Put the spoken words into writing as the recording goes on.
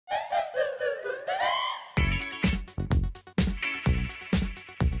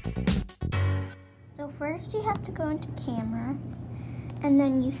first you have to go into camera, and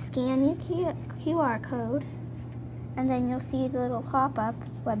then you scan your QR code, and then you'll see the little pop-up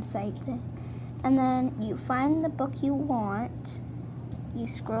website thing. And then you find the book you want, you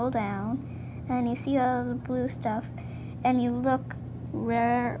scroll down, and you see all the blue stuff, and you look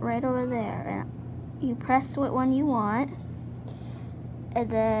right over there, and you press what one you want, and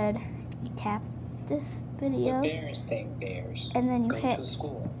then you tap this video. The bears thing, bears. And then you go hit to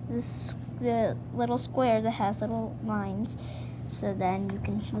school. the little square that has little lines, so then you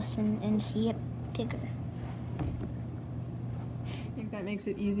can listen and see it bigger. I think that makes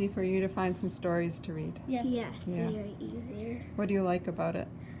it easy for you to find some stories to read. Yes. Yes, Yeah. very easier. What do you like about it?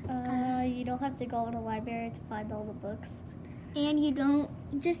 You don't have to go to the library to find all the books. And you don't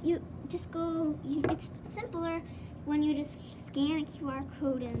just go. It's simpler when you just scan a QR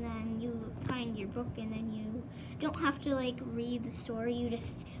code and then you find your book, and then you don't have to like read the story. You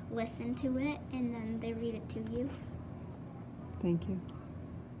just listen to it, and then they read it to you. Thank you.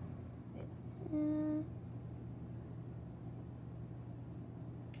 So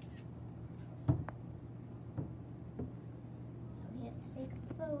we have to take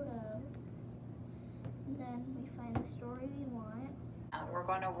a photo, and then we find the story we want. We're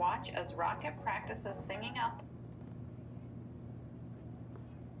going to watch as Rocket practices singing out.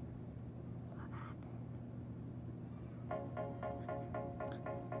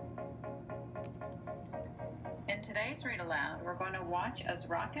 In today's read aloud, we're going to watch as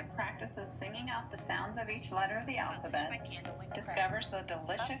Rocket practices singing out the sounds of each letter of the alphabet, discovers the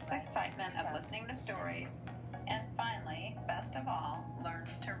delicious excitement of listening to stories, and finally, best of all,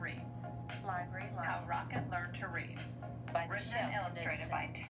 learns to read. How Rocket learned to read. Written and illustrated by